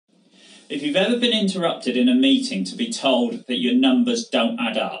If you've ever been interrupted in a meeting to be told that your numbers don't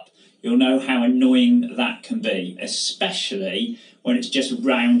add up, you'll know how annoying that can be, especially when it's just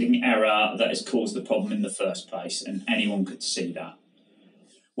rounding error that has caused the problem in the first place, and anyone could see that.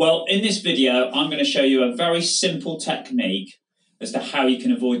 Well, in this video, I'm going to show you a very simple technique as to how you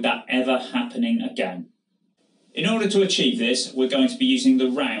can avoid that ever happening again. In order to achieve this, we're going to be using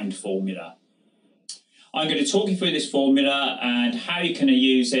the round formula. I'm going to talk you through this formula and how you can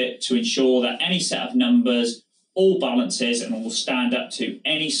use it to ensure that any set of numbers all balances and will stand up to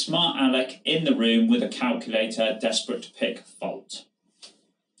any smart aleck in the room with a calculator desperate to pick fault.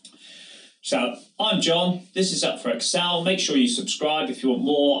 So, I'm John, this is Up for Excel. Make sure you subscribe if you want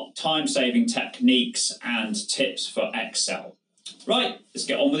more time-saving techniques and tips for Excel. Right, let's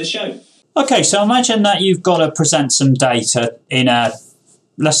get on with the show. Okay, so imagine that you've got to present some data in a,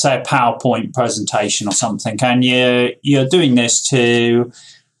 let's say, a PowerPoint presentation or something, and you're doing this to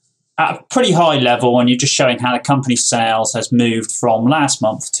at a pretty high level, and you're just showing how the company's sales has moved from last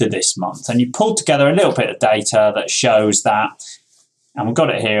month to this month. And you pulled together a little bit of data that shows that, and we've got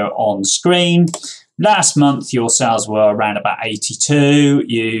it here on screen. Last month, your sales were around about 82.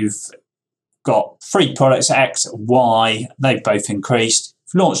 You've got 3 products, X, Y. They've both increased.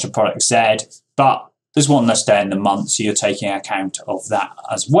 You've launched a product Z, but there's one less day in the month, so you're taking account of that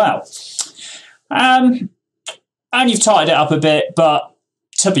as well. And you've tidied it up a bit, but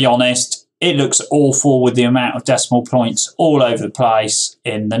to be honest, it looks awful with the amount of decimal points all over the place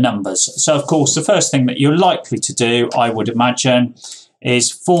in the numbers. So, of course, the first thing that you're likely to do, I would imagine,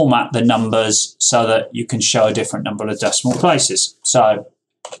 is format the numbers so that you can show a different number of decimal places. So,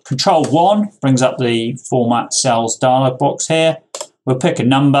 Control 1 brings up the Format Cells dialog box here. We'll pick a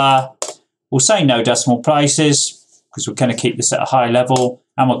number. We'll say no decimal places because we're going to keep this at a high level,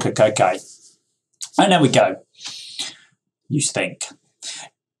 and we'll click OK. And there we go. You think.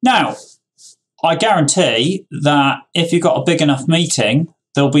 Now, I guarantee that if you've got a big enough meeting,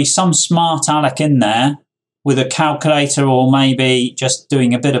 there'll be some smart aleck in there with a calculator or maybe just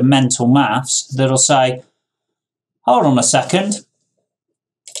doing a bit of mental maths that'll say, hold on a second.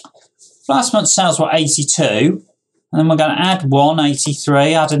 Last month's sales were 82. And then we're going to add 1,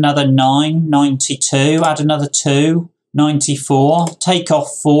 83, add another 9, 92, add another 2, 94, take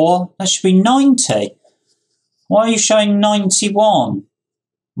off 4. That should be 90. Why are you showing 91?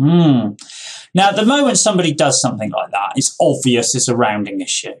 Now, at the moment somebody does something like that, it's obvious it's a rounding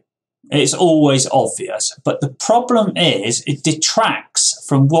issue. It's always obvious. But the problem is it detracts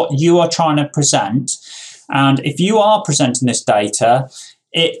from what you are trying to present. And if you are presenting this data,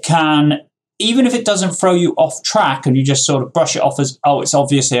 it can, even if it doesn't throw you off track and you just sort of brush it off as, oh, it's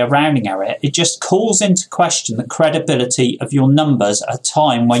obviously a rounding error, it just calls into question the credibility of your numbers at a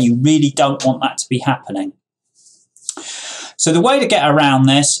time when you really don't want that to be happening. So the way to get around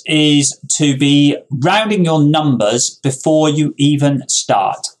this is to be rounding your numbers before you even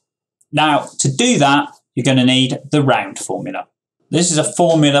start. Now, to do that, you're going to need the round formula. This is a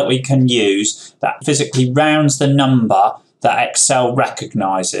formula we can use that physically rounds the number that Excel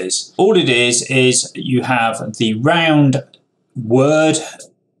recognizes. All it is you have the round word,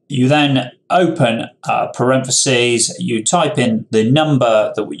 you then open parentheses, you type in the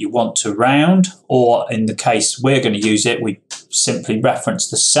number that you want to round, or in the case we're going to use it, we simply reference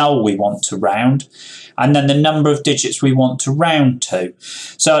the cell we want to round, and then the number of digits we want to round to.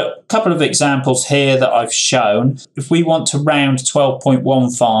 So a couple of examples here that I've shown. If we want to round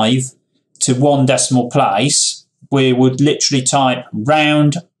 12.15 to 1 decimal place, we would literally type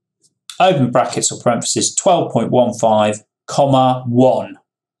round, open brackets or parentheses, 12.15, comma 1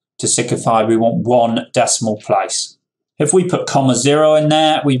 to signify we want 1 decimal place. If we put comma 0 in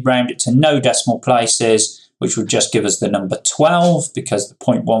there, we round it to no decimal places, which would just give us the number 12 because the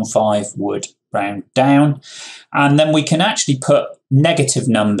 0.15 would round down. And then we can actually put negative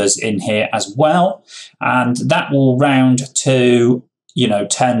numbers in here as well, and that will round to, you know,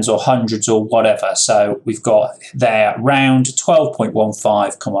 tens or hundreds or whatever. So we've got there round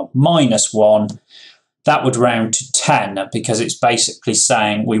 12.15 comma minus 1. That would round to 10 because it's basically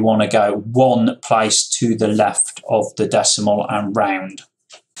saying we want to go 1 place to the left of the decimal and round.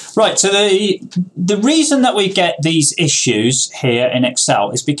 Right, so the reason that we get these issues here in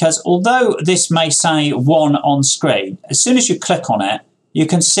Excel is because although this may say 1 on screen, as soon as you click on it, you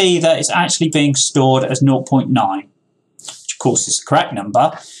can see that it's actually being stored as 0.9, which of course is the correct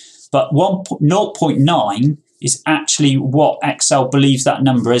number, but 0.9 is actually what Excel believes that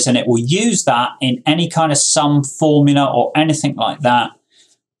number is, and it will use that in any kind of sum formula or anything like that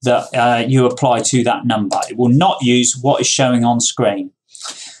that you apply to that number. It will not use what is showing on screen.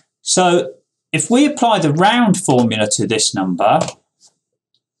 So if we apply the round formula to this number,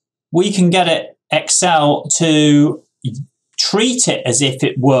 we can get Excel to treat it as if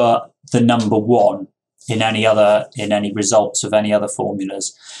it were the number 1 in any results of any other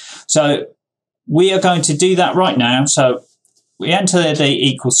formulas. So we are going to do that right now. So we enter the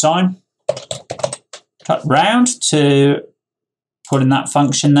equal sign, cut round to put in that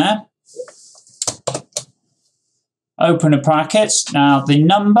function there. Open a brackets. Now the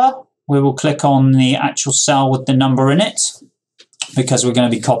number, we will click on the actual cell with the number in it, because we're going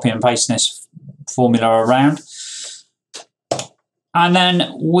to be copying and pasting this formula around. And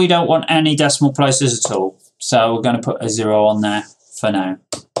then we don't want any decimal places at all. So we're going to put a 0 on there for now.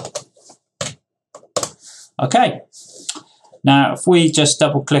 Okay. Now, if we just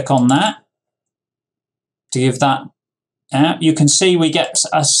double click on that to give that out, you can see we get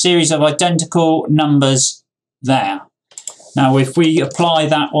a series of identical numbers there. Now, if we apply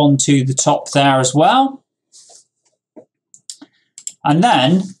that onto the top there as well, and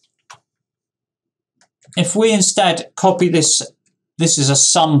then if we instead copy this, this is a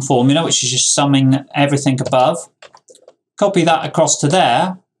sum formula, which is just summing everything above, copy that across to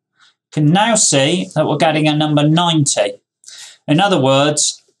there, you can now see that we're getting a number 90. In other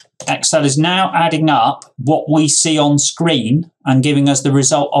words, Excel is now adding up what we see on screen and giving us the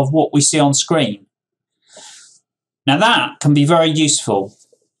result of what we see on screen. Now that can be very useful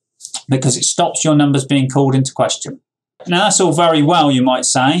because it stops your numbers being called into question. Now that's all very well, you might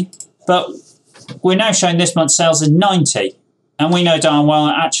say, but we're now showing this month's sales as 90, and we know darn well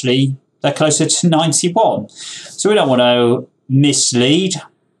actually they're closer to 91. So we don't want to mislead.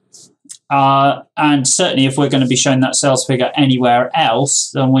 And certainly if we're going to be showing that sales figure anywhere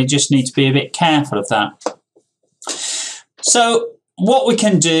else, then we just need to be a bit careful of that. So what we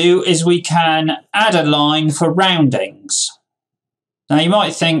can do is we can add a line for roundings. Now you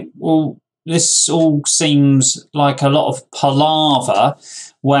might think, well, this all seems like a lot of palaver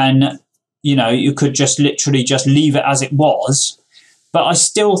when, you know, you could just literally just leave it as it was. But I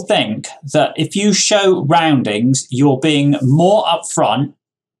still think that if you show roundings, you're being more upfront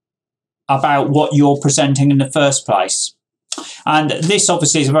about what you're presenting in the first place. And this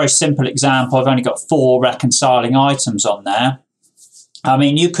obviously is a very simple example. I've only got 4 reconciling items on there. I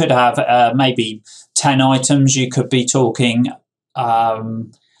mean, you could have maybe 10 items. You could be talking,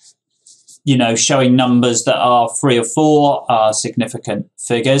 you know, showing numbers that are 3 or 4 are significant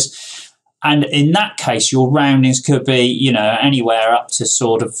figures. And in that case, your roundings could be, you know, anywhere up to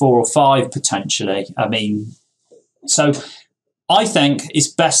sort of 4 or 5 potentially. I mean, so I think it's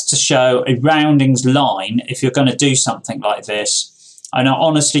best to show a roundings line if you're going to do something like this. And I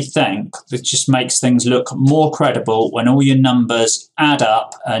honestly think that just makes things look more credible when all your numbers add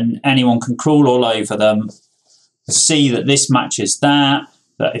up and anyone can crawl all over them, see that this matches that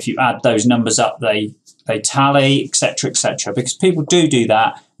if you add those numbers up, they tally, etc., etc. Because people do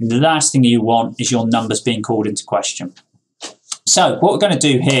that, and the last thing you want is your numbers being called into question. So what we're going to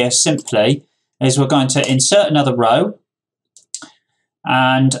do here simply is we're going to insert another row,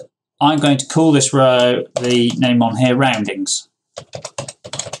 and I'm going to call this row, the name on here, roundings.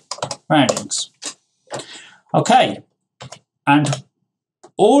 Roundings. Okay, and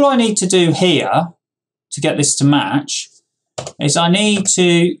all I need to do here to get this to match is I need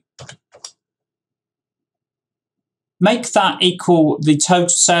to make that equal the total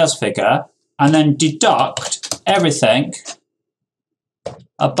sales figure and then deduct everything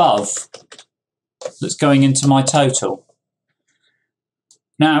above that's going into my total.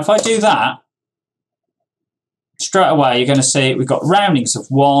 Now, if I do that, straight away you're going to see we've got roundings of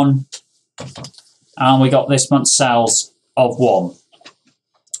 1 and we got this month's sales of 1.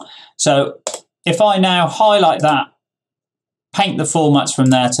 So if I now highlight that, paint the formats from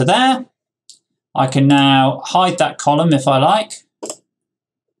there to there, I can now hide that column if I like,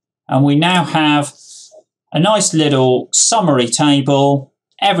 and we now have a nice little summary table.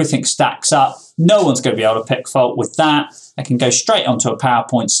 Everything stacks up. No one's going to be able to pick fault with that. I can go straight onto a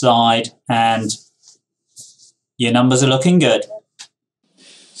PowerPoint slide and your numbers are looking good.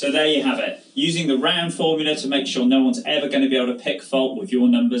 So there you have it, using the round formula to make sure no one's ever going to be able to pick fault with your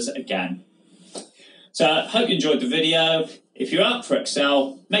numbers again. So I hope you enjoyed the video. If you're up for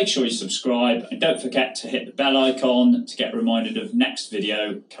Excel, make sure you subscribe and don't forget to hit the bell icon to get reminded of next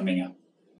video coming up.